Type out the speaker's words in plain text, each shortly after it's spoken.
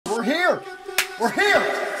We're here! We're here!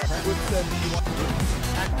 Wood said he wants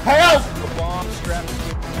Help! a bomb strapped to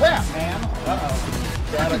him. Yeah, man.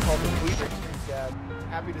 Uh-oh. Dad, I called the police. Dad,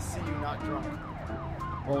 happy to see you not drunk.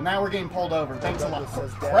 Well, now we're getting pulled over. Thanks a lot.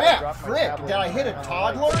 Says, Dad, I Crap, dropped my frick. tablet Did I hit a on the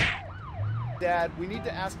toddler? lights. Dad, we need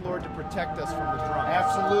to ask Lord to protect us from the drunk.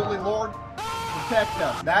 Absolutely, Lord. Protect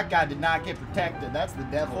us. That guy did not get protected. That's the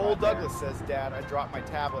devil. Cole right there. Douglas says, Dad, I dropped my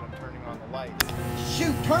tablet. I'm turning on the lights.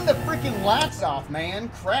 Shoot, turn the freaking lights off, man.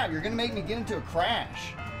 Crap, you're gonna make me get into a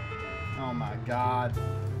crash. Oh my God.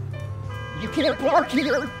 You can't park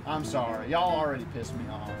here. I'm sorry. Y'all already pissed me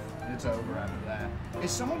off. It's over after that.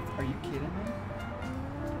 Is someone, are you kidding me?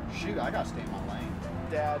 Shoot, I gotta stay in my lane.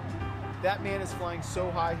 Dad, that man is flying so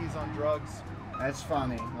high he's on drugs. That's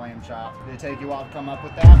funny, lamb chop. Did it take you a while to come up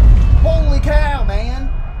with that? Holy cow, man!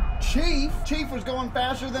 Chief was going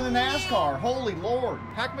faster than a NASCAR. Holy Lord.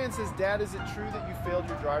 Pac-Man says, Dad, is it true that you failed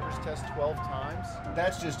your driver's test 12 times?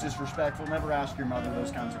 That's just disrespectful. Never ask your mother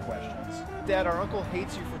those kinds of questions. Dad, our uncle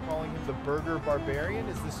hates you for calling him the Burger Barbarian.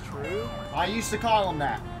 Is this true? I used to call him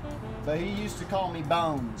that, but he used to call me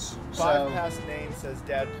Bones. Five past name says,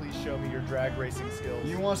 Dad, please show me your drag racing skills.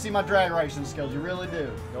 You want to see my drag racing skills? You really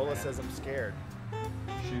do. Nola says, I'm scared.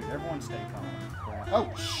 Shoot, everyone stay calm. Oh,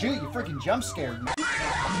 shoot, you freaking jump scared me.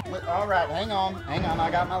 All right, hang on, I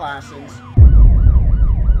got my license.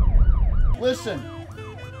 Listen,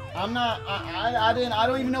 I'm not, I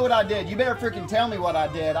don't even know what I did. You better freaking tell me what I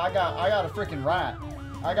did. I got a freaking right.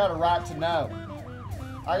 I got a right to know.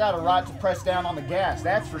 I got a right to press down on the gas,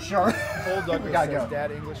 that's for sure. Cole Douglas We gotta says, go.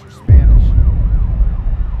 Dad, English or Spanish?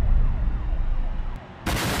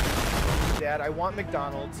 Dad, I want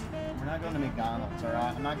McDonald's. We're not going to McDonald's, all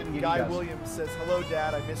right? I'm not going to give Guy you guys... Williams says, hello,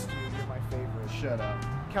 Dad, I missed you. You're my favorite. Shut up.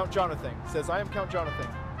 Count Jonathan says, I am Count Jonathan.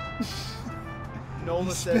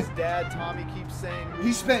 Nola says, Dad, Tommy keeps saying...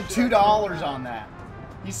 He spent $2 on that.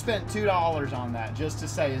 He spent $2 on that just to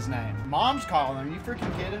say his name. Mom's calling her. Are you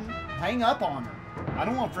freaking kidding? Hang up on her. I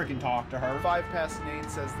don't want to freaking talk to her. Five past name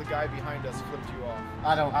says, the guy behind us flipped you off.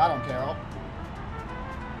 I don't care.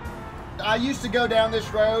 I used to go down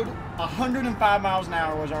this road. 105 miles an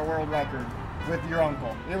hour was our world record with your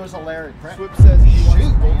uncle. It was hilarious. Swip says he wants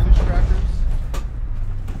Shoot, man. goldfish crackers.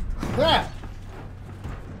 Crap!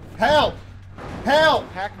 Help!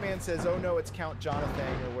 Help! Pac-Man says, oh no, it's Count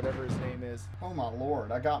Jonathan or whatever his name is. Oh my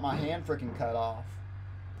Lord, I got my hand freaking cut off.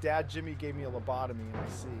 Dad, Jimmy gave me a lobotomy and I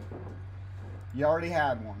see. You already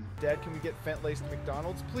had one. Dad, can we get fent-laced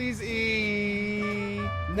McDonald's? Please eat.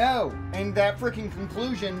 No, and that freaking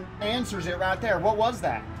conclusion answers it right there. What was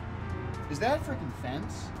that? Is that a freaking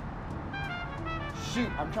fence? Shoot,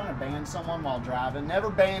 I'm trying to ban someone while driving. Never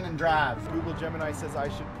ban and drive. Google Gemini says I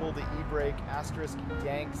should pull the e-brake, asterisk,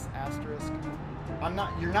 yanks, asterisk.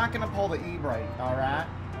 You're not gonna pull the e-brake, all right?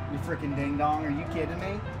 You freaking ding dong, are you kidding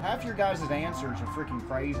me? Half your guys' answers are freaking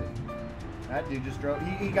crazy. That dude just drove,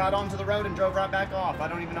 he got onto the road and drove right back off. I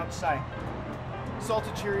don't even know what to say.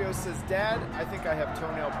 Salted Cheerios says, Dad, I think I have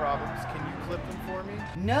toenail problems. Can you clip them for me?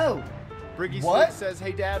 No. Briggy What? Slick says,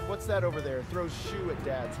 hey Dad, what's that over there? Throws shoe at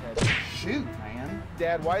Dad's head. Shoot, man.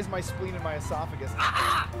 Dad, why is my spleen in my esophagus?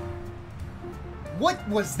 What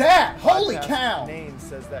was that? Holy Podcast cow. Name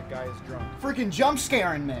says that guy is drunk. Freaking jump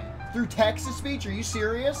scaring me. Through text-to-speech? Are you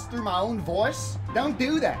serious? Through my own voice? Don't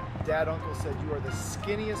do that. Dad, Uncle said you are the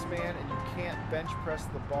skinniest man and you can't bench press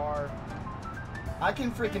the bar. I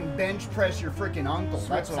can freaking bench press your freaking uncle.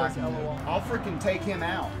 That's what I says can do. LOL. I'll freaking take him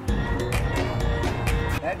out.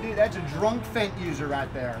 That dude, that's a drunk fent user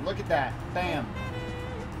right there. Look at that. Bam.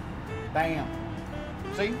 Bam.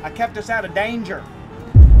 See? I kept us out of danger.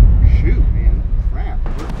 Shoot, man. Crap.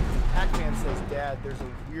 Pac-Man says, Dad, there's a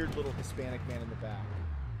weird little Hispanic man in the back.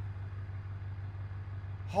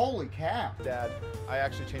 Holy cow. Dad, I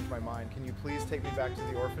actually changed my mind. Can you please take me back to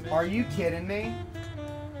the orphanage? Are you kidding me?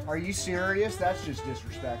 Are you serious? That's just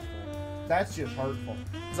disrespectful. That's just hurtful.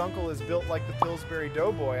 His uncle is built like the Pillsbury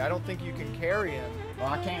Doughboy. I don't think you can carry him. Well,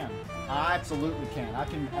 I can. I absolutely can. I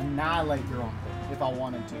can annihilate your uncle if I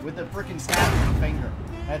wanted to with a freaking snap of my finger.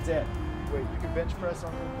 That's it. Wait, you can bench press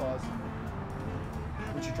Uncle? Pause.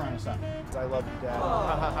 What you trying to say? I love you, Dad.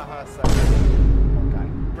 Ha ha ha ha. Okay.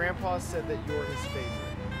 Grandpa said that you're his favorite.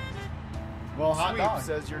 Well, hot Sweep dog.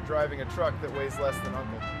 says you're driving a truck that weighs less than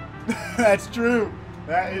Uncle. That's true.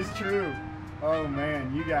 That is true. Oh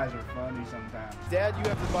man, you guys are funny sometimes. Dad, you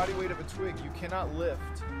have the body weight of a twig. You cannot lift.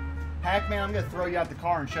 Hackman, I'm gonna throw you out the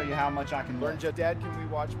car and show you how much I can Learn, learn. Dad, can we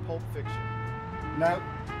watch Pulp Fiction? No,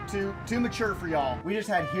 too mature for y'all. We just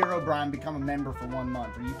had Hero Brian become a member for 1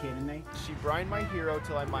 month. Are you kidding me? She brined my hero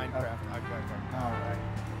till I Minecraft. Okay. All right.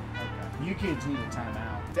 Okay. You kids need a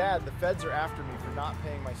timeout. Dad, the feds are after me for not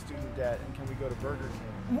paying my student debt, and can we go to Burger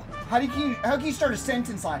King? How can you start a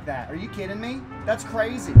sentence like that? Are you kidding me? That's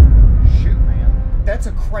crazy. Shoot, man. That's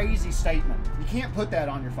a crazy statement. You can't put that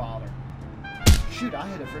on your father. Shoot, I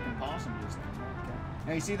hit a freaking possum just then. Okay.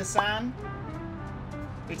 Now you see the sign?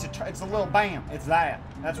 It's a little bam. It's that.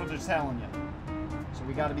 That's what they're telling you. So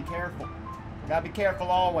we got to be careful. Got to be careful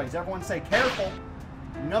always. Everyone say careful.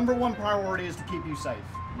 Number one priority is to keep you safe.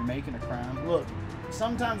 You're making a crime. Look,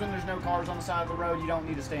 sometimes when there's no cars on the side of the road, you don't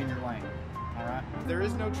need to stay in your lane. All right? There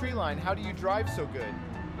is no tree line. How do you drive so good?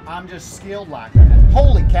 I'm just skilled like that.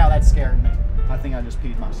 Holy cow, that scared me. I think I just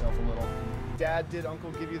peed myself a little. Dad, did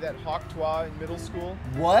Uncle give you that hawk toi in middle school?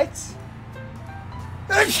 What?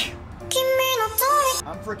 I'm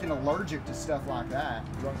freaking allergic to stuff like that.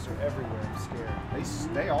 Drunks are everywhere. I'm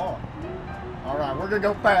scared. They are. All right, we're gonna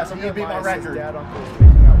go fast. I'm gonna beat my record. Dad, Uncle is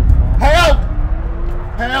making out with Mom. Help!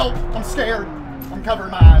 Help! I'm scared. I'm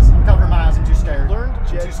covering my eyes. I'm too scared. Learned I'm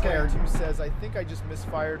Jed too scared. Who says, I think I just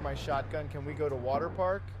misfired my shotgun. Can we go to water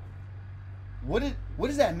park? What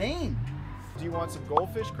does that mean? Do you want some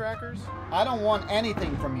goldfish crackers? I don't want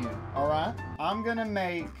anything from you. All right. I'm gonna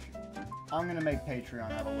make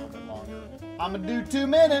Patreon have a little bit longer. I'm gonna do 2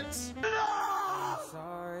 minutes.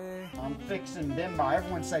 Sorry. I'm fixing Bimbot.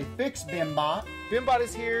 Everyone say fix Bimbot. Bimbot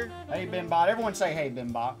is here. Hey Bimbot. Everyone say hey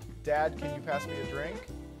Bimbot. Dad, can you pass me a drink?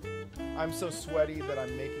 I'm so sweaty that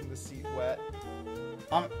I'm making the seat wet.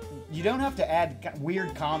 You don't have to add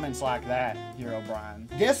weird comments like that, Hero Brian.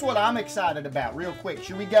 Guess what I'm excited about? Real quick,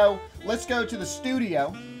 should we go? Let's go to the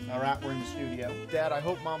studio. All right, we're in the studio. Dad, I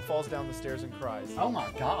hope Mom falls down the stairs and cries. Oh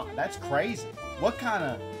my God, that's crazy. What kind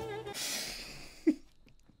of...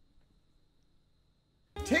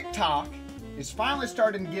 TikTok is finally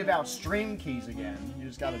starting to give out stream keys again. You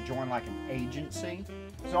just got to join like an agency.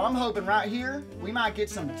 So I'm hoping right here, we might get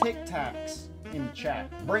some TikToks in the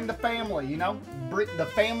chat. Bring the family, you know? The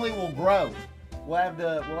family will grow. We'll have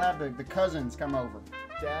the cousins come over.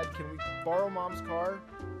 Dad, can we borrow Mom's car?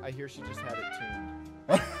 I hear she just had it tuned.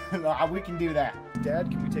 We can do that.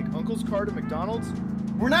 Dad, can we take Uncle's car to McDonald's?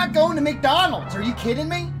 We're not going to McDonald's. Are you kidding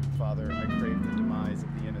me? Father, I crave the demise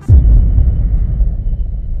of the innocent.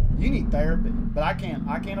 You need therapy, but I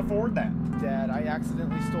can't afford that. Dad, I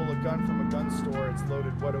accidentally stole a gun from a gun store. It's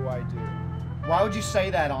loaded. What do I do? Why would you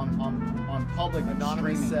say that on public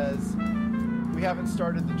Anonymous streaming? says, we haven't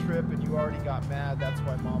started the trip and you already got mad. That's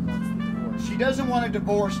why Mom wants the divorce. She doesn't want a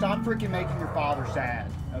divorce. Stop freaking making your father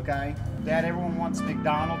sad, okay? Dad, everyone wants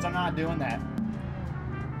McDonald's. I'm not doing that.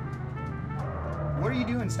 What are you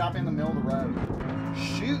doing stopping in the middle of the road?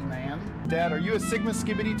 Shoot, man. Dad, are you a Sigma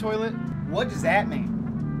Skibbity toilet? What does that mean?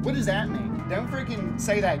 What does that mean? Don't freaking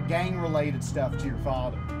say that gang-related stuff to your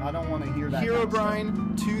father. I don't want to hear that. Hero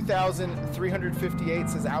Brian 2358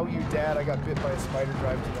 says, ow you dad, I got bit by a spider.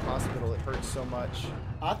 Drive to the hospital. It hurts so much.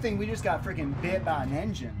 I think we just got freaking bit by an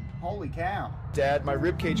engine. Holy cow. Dad, my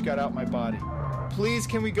ribcage got out my body. Please,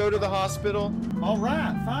 can we go to the hospital? All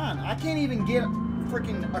right, fine. I can't even get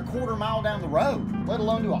freaking a quarter mile down the road, let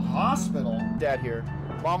alone to a hospital. Dad here.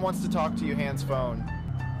 Mom wants to talk to you, hands phone.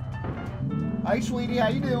 Hey, sweetie, how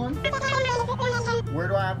you doing? Where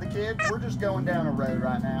do I have the kids? We're just going down a road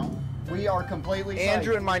right now. We are completely safe.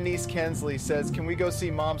 Andrew and my niece Kensley says, can we go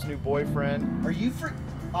see Mom's new boyfriend? Are you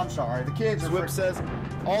I'm sorry, the kids are Swip says,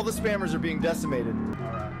 all the spammers are being decimated.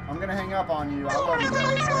 All right, I'm gonna hang up on you. I love you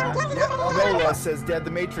guys. All right? Yep, Nola says, Dad,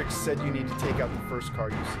 the Matrix said you need to take out the first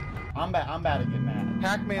car you see. I'm about to get mad.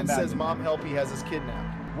 Pac-Man says, Mom, help, he has us kidnapped.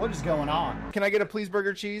 What is going on? Can I get a please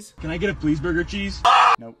burger cheese? Can I get a please burger cheese?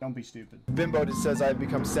 Nope, don't be stupid. Bimbo just says I've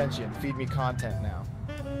become sentient. Feed me content now.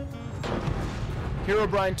 Hero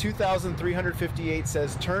Brian 2358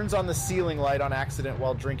 says turns on the ceiling light on accident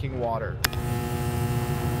while drinking water.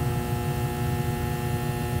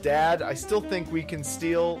 Dad, I still think we can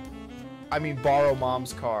borrow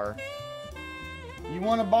Mom's car. You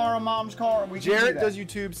want to borrow Mom's car? Jarrett does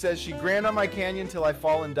YouTube says she grand on my canyon till I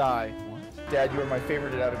fall and die. Dad, you are my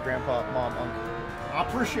favorite out of Grandpa, Mom, Uncle. I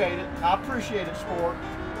appreciate it. I appreciate it, sport.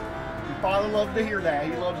 Your father loves to hear that.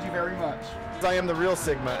 He loves you very much. I am the real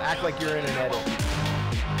Sigma. Act like you're in an edit.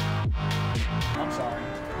 I'm sorry.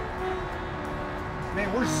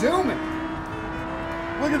 Man, we're zooming.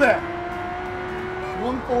 Look at that.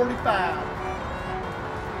 145.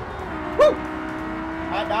 Woo!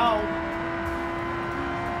 Hot dog.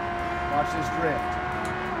 Watch this drift.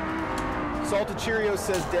 Salted Cheerios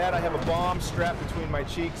says, Dad, I have a bomb strapped between my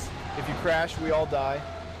cheeks. If you crash, we all die.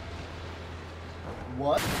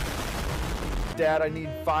 What? Dad, I need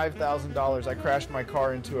 $5,000. I crashed my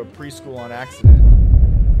car into a preschool on accident.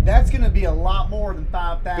 That's gonna be a lot more than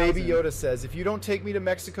 5,000. Baby Yoda says, if you don't take me to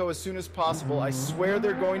Mexico as soon as possible, I swear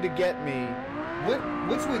they're going to get me.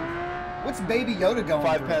 What's with What's Baby Yoda going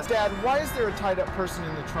 5 through? past. Dad, why is there a tied up person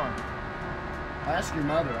in the trunk? Ask your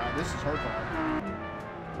mother. This is her car.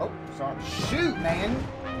 Oh, sorry. Shoot, man.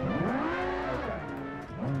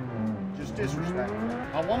 Okay. Just disrespectful.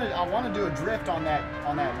 I want to do a drift on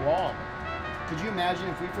that wall. Could you imagine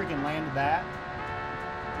if we freaking landed that?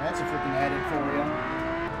 That's a freaking edit for you.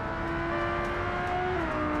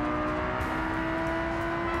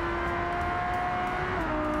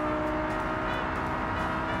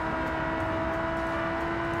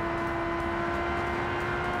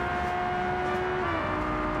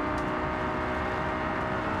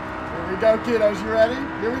 Here we go, kiddos. You ready?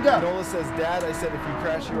 Here we go. Nola says, Dad, I said if you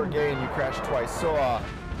crash, you are gay, and you crashed twice. So,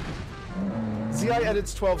 ZI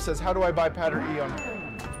Edits 12 says, how do I buy Patter E on...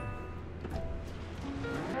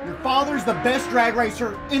 Your father's the best drag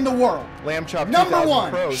racer in the world. Lamb Chop Number 2000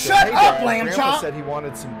 one. Pro says, Shut hey, up, Dad, Lamb Grandpa Chop. said he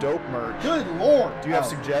wanted some dope merch. Good Lord. Do you have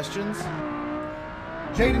suggestions?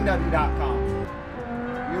 jadenw.com.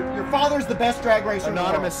 Your father's the best drag racer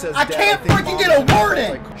Anonymous in the world. says, I Dad, can't I think freaking Mom's get a gonna word be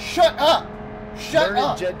in. like- Shut up. Shut up.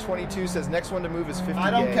 Learned Jed 22 says, next one to move is 50 I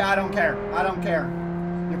don't gay. care. I don't care. I don't care.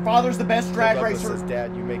 Your father's the best drag Douglas racer. says,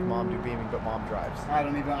 Dad, you make Mom do beaming, but Mom drives. I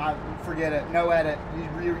don't even. Forget it. No edit.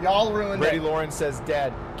 Y'all ruined Brady it. Lauren says,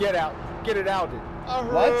 Dad, get out. Get it out.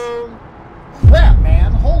 What? Crap,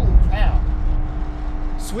 man. Holy cow.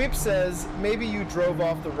 Sweep says, maybe you drove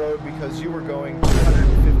off the road because you were going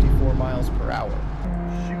 254 miles per hour.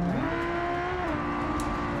 Shoot me.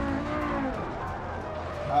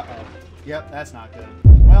 Uh-oh. Yep, that's not good.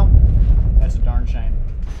 Well, that's a darn shame.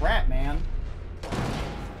 Crap, man.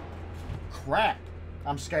 Crap.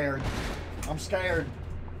 I'm scared. I'm scared.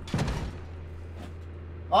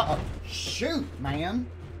 Uh-oh. Shoot, man.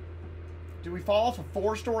 Did we fall off a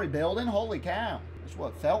 4-story building? Holy cow. That's what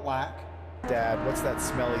it felt like. Dad, what's that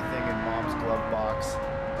smelly thing in Mom's glove box?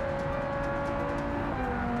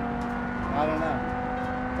 I don't know.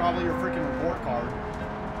 Probably your freaking report card.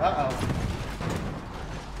 Uh-oh.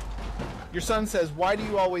 Your son says, why do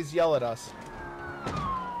you always yell at us?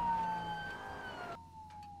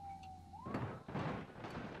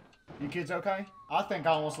 You kids okay? I think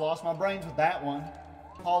I almost lost my brains with that one.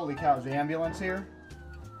 Holy cow, is the ambulance here?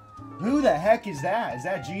 Who the heck is that? Is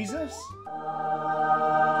that Jesus?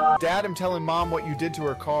 Dad, I'm telling Mom what you did to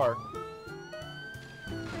her car.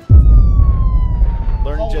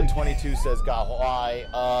 Learning Jed 22 says, God, why?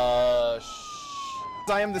 I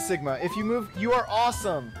am the Sigma. If you move, you are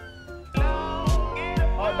awesome.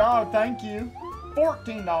 Oh, dog, thank you.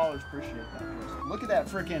 $14. Appreciate that. Look at that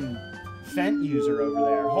freaking Fent user over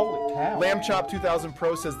there. Holy cow. Lamb Chop 2000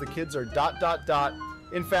 Pro says the kids are ...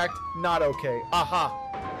 In fact, not okay. Aha.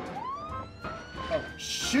 Oh,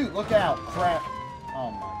 shoot, look out. Crap.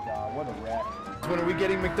 Oh my god, what a wreck. When are we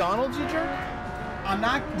getting McDonald's, you jerk? I'm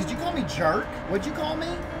not. Did you call me jerk? What'd you call me?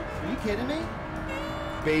 Are you kidding me?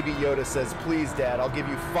 Baby Yoda says, please, Dad, I'll give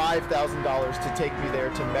you $5,000 to take me there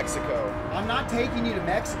to Mexico. I'm not taking you to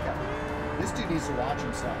Mexico. This dude needs to watch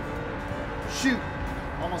himself. Shoot.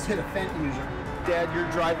 Almost hit a Fent user. Dad, your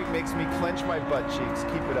driving makes me clench my butt cheeks.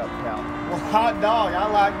 Keep it up, pal. Well, hot dog, I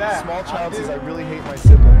like that. Small Child says, I really hate my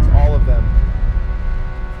siblings. All of them.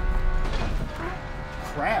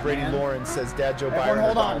 Crap, Brady man. Lauren says, Dad, Joe Everyone, Byron.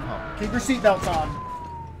 hold on. Keep your seatbelts on.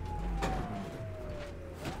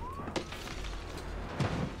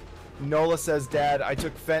 Nola says, Dad, I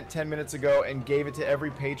took Fent 10 minutes ago and gave it to every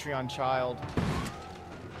Patreon child.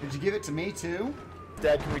 Did you give it to me, too?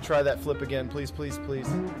 Dad, can we try that flip again? Please, please, please.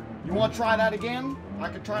 You want to try that again? I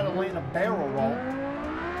could try to land a barrel roll.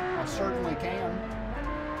 I certainly can.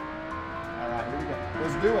 Alright, here we go.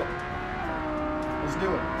 Let's do it. Let's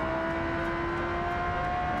do it.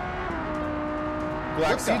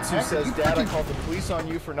 Black What the Sitsu heck? says, You Dad, I freaking- called the police on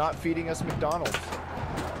you for not feeding us McDonald's.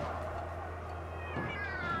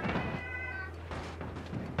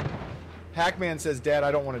 Hackman says, Dad,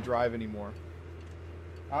 I don't want to drive anymore.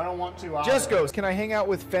 I don't want to either. Just goes, can I hang out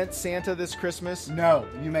with Fent Santa this Christmas? No,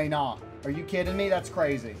 you may not. Are you kidding me? That's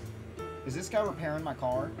crazy. Is this guy repairing my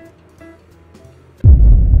car?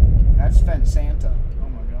 That's Fent Santa. Oh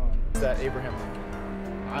my god. Is that Abraham Lincoln?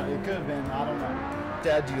 It could have been. I don't know.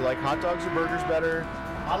 Dad, do you like hot dogs or burgers better?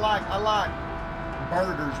 I like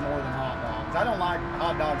burgers more than hot dogs. I don't like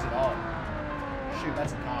hot dogs at all. Shoot,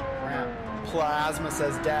 that's a cop. Crap. Plasma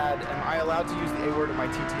says, Dad, am I allowed to use the A word in my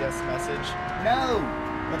TTS message? No,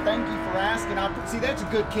 but thank you for asking. See, that's a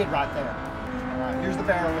good kid right there. All right, here's the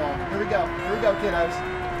barrel roll. Here we go. Here we go, kiddos.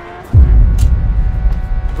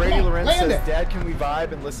 Brady Come on, Lorenz land says, it. Dad, can we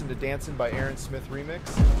vibe and listen to Dancing by Aaron Smith remix?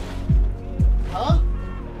 Huh?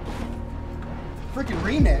 Freaking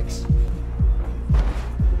remix.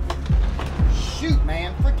 Shoot,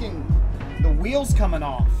 man. Freaking The wheel's coming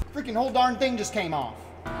off. Freaking whole darn thing just came off.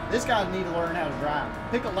 This guy need to learn how to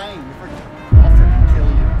drive. Pick a lane. I'll freaking kill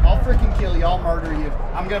you. I'll freaking kill you. I'll murder you.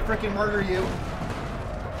 I'm gonna freaking murder you.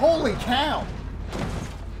 Holy cow.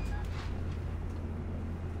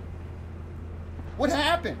 What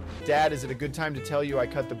happened? Dad, is it a good time to tell you I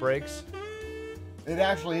cut the brakes? It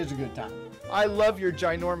actually is a good time. I love your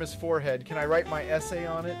ginormous forehead. Can I write my essay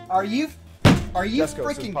on it? Are you Jessica says,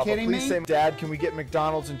 freaking Papa, kidding please me? say, Dad, can we get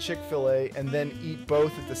McDonald's and Chick-fil-A and then eat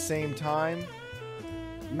both at the same time?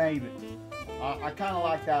 Maybe. I kind of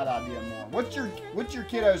like that idea more. What's your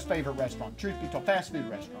kiddo's favorite restaurant? Truth be told, fast food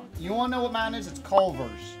restaurant. You want to know what mine is? It's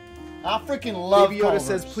Culver's. I freaking love Baby Yoda Culver's.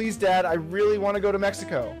 says, please, Dad, I really want to go to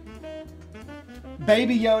Mexico.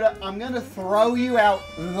 Baby Yoda, I'm going to throw you out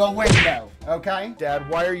the window, okay? Dad,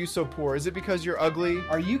 why are you so poor? Is it because you're ugly?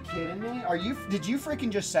 Are you kidding me? Did you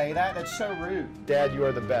freaking just say that? That's so rude. Dad, you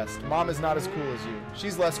are the best. Mom is not as cool as you.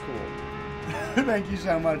 She's less cool. Thank you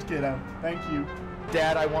so much, kiddo. Thank you.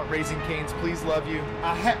 Dad, I want Raising Cane's. Please love you.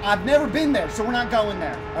 I've never been there, so we're not going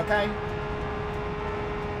there, okay?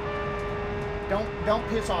 Don't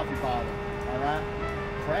piss off your father, all right?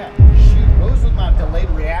 Crap. Shoot, what was with my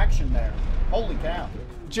delayed reaction there? Holy cow.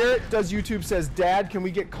 Jarrett does YouTube says, Dad, can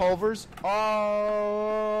we get Culver's? Oh.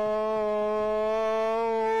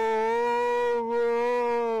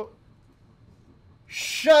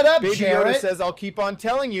 Shut up, Baby Jarrett. Yoda says, I'll keep on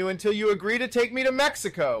telling you until you agree to take me to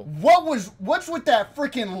Mexico. What's with that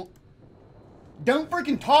freaking... Don't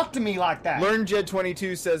freaking talk to me like that.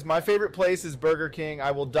 LearnJed22 says, my favorite place is Burger King.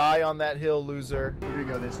 I will die on that hill, loser. Here we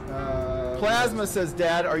go, this. Plasma says,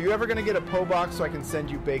 Dad, are you ever going to get a PO box so I can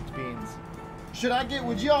send you baked beans?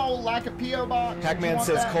 Would y'all like a P.O. box? Hackman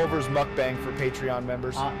says Culver's mukbang for Patreon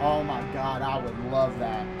members. Oh my god, I would love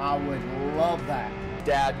that. I would love that.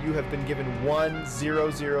 Dad, you have been given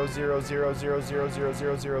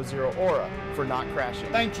 1,000,000,000,000 aura for not crashing.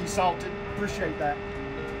 Thank you, Salted. Appreciate that.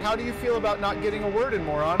 How do you feel about not getting a word in,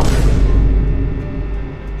 moron?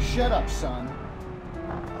 Shut up, son.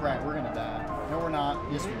 Crap, we're gonna die. No, we're not.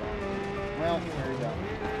 Yes, we are. Well, there you go.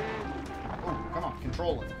 Oh, come on,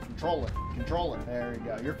 control it. Control it. Control it. There you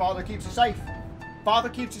go. Your father keeps you safe. Father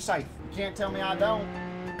keeps you safe. You can't tell me I don't.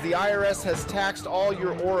 The IRS has taxed all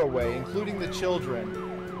your aura away, including the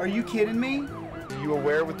children. Are you kidding me? Are you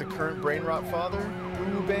aware with the current brain rot father?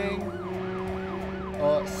 Boo bang.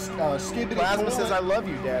 Skibbity Plasma says, I love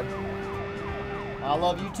you, Dad. I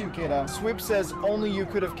love you too, kiddo. Swip says, only you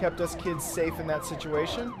could have kept us kids safe in that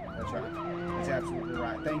situation. That's right. That's absolutely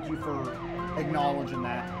right. Thank you for acknowledging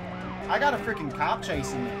that. I got a freaking cop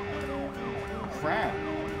chasing me. Crap.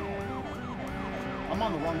 I'm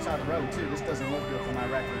on the wrong side of the road, too. This doesn't look good for my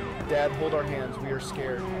record. Dad, hold our hands. We are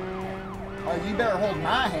scared. Oh, you better hold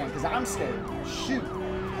my hand, because I'm scared. Shoot.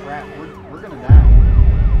 Crap, we're going to die.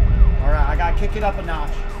 All right, I got to kick it up a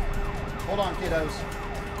notch. Hold on, kiddos.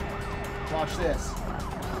 Watch this.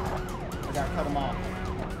 I got to cut him off.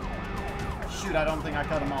 Shoot, I don't think I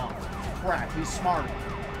cut him off. Crap, he's smart.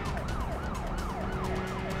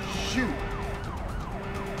 Shoot.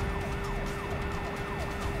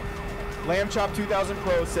 Lambchop 2000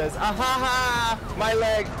 Pro says, ha, my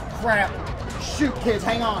leg. Crap. Shoot, kids,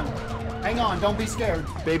 hang on. Hang on, don't be scared.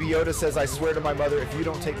 Baby Yoda says, I swear to my mother, if you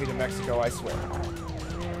don't take me to Mexico, I swear.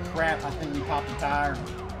 Crap, I think we popped a tire.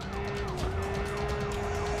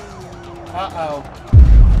 Uh-oh.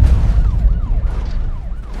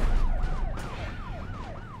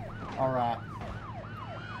 Alright.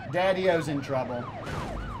 Daddy-O's in trouble.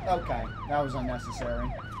 Okay, that was unnecessary.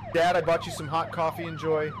 Dad, I bought you some hot coffee,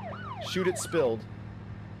 enjoy. Shoot it spilled.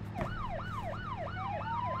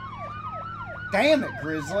 Damn it,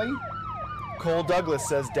 Grizzly. Cole Douglas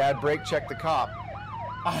says, Dad, brake check the cop.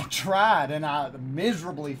 I tried and I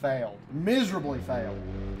miserably failed. Miserably failed.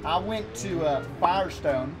 I went to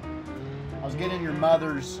Firestone. I was getting your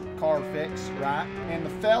mother's car fixed, right? And the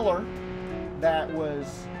feller that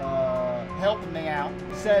was helping me out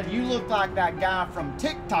said, you look like that guy from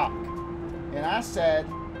TikTok. And I said,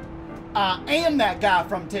 I am that guy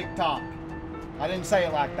from TikTok. I didn't say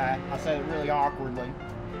it like that. I said it really awkwardly.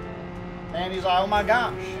 And he's like, oh my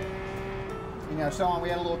gosh. You know, so we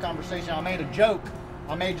had a little conversation. I made a joke.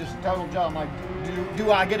 I made just a total joke. I'm like,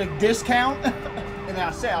 do I get a discount? And then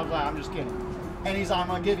I said, I was like, I'm just kidding. And he's like, I'm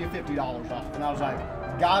going to give you $50 off. And I was like,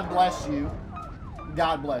 God bless you.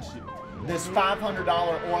 God bless you. This $500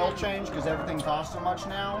 oil change, because everything costs so much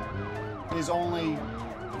now, is only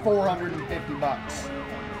 450 bucks.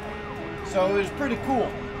 So it was pretty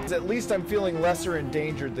cool. At least I'm feeling lesser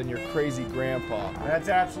endangered than your crazy grandpa. That's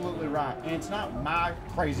absolutely right. And it's not my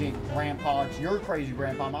crazy grandpa, it's your crazy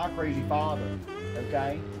grandpa, my crazy father.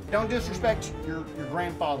 okay? Don't disrespect your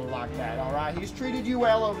grandfather like that, all right? He's treated you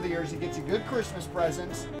well over the years. He gets you good Christmas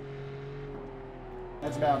presents.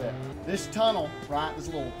 That's about it. This tunnel, right, this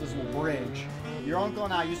little bridge, your uncle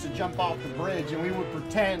and I used to jump off the bridge and we would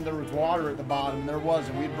pretend there was water at the bottom and there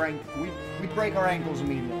wasn't. We'd break our ankles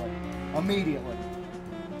immediately. Immediately.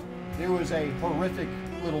 It was a horrific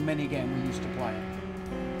little mini game we used to play.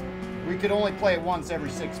 We could only play it once every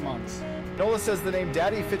 6 months. Nola says the name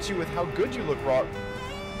Daddy fits you with how good you look, Raw.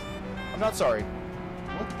 I'm not sorry.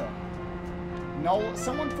 What the? Nola,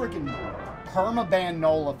 someone freaking permaban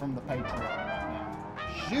Nola from the Patreon right now.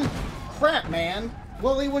 Shoot. Crap, man.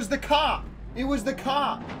 Well, it was the cop. It was the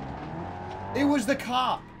cop. It was the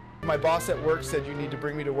cop. My boss at work said you need to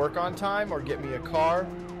bring me to work on time or get me a car.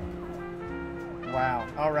 Wow.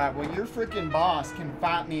 All right. Well, your freaking boss can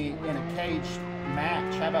fight me in a cage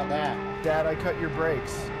match. How about that? Dad, I cut your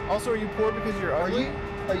brakes. Also, are you poor because you're ugly?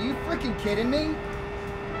 Are you freaking kidding me?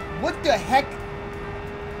 What the heck?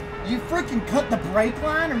 You freaking cut the brake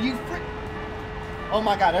line? Are you Oh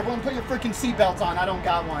my God, everyone put your freaking seatbelts on. I don't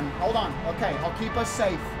got one. Hold on. Okay, I'll keep us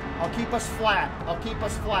safe. I'll keep us flat. I'll keep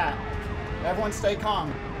us flat. Everyone stay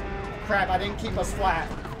calm. Crap, I didn't keep us flat.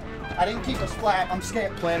 I didn't keep us flat. I'm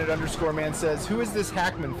scared. Planet_man says, who is this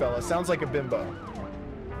Hackman fella? Sounds like a bimbo.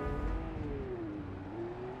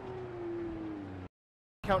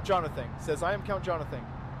 Count Jonathan says, I am Count Jonathan.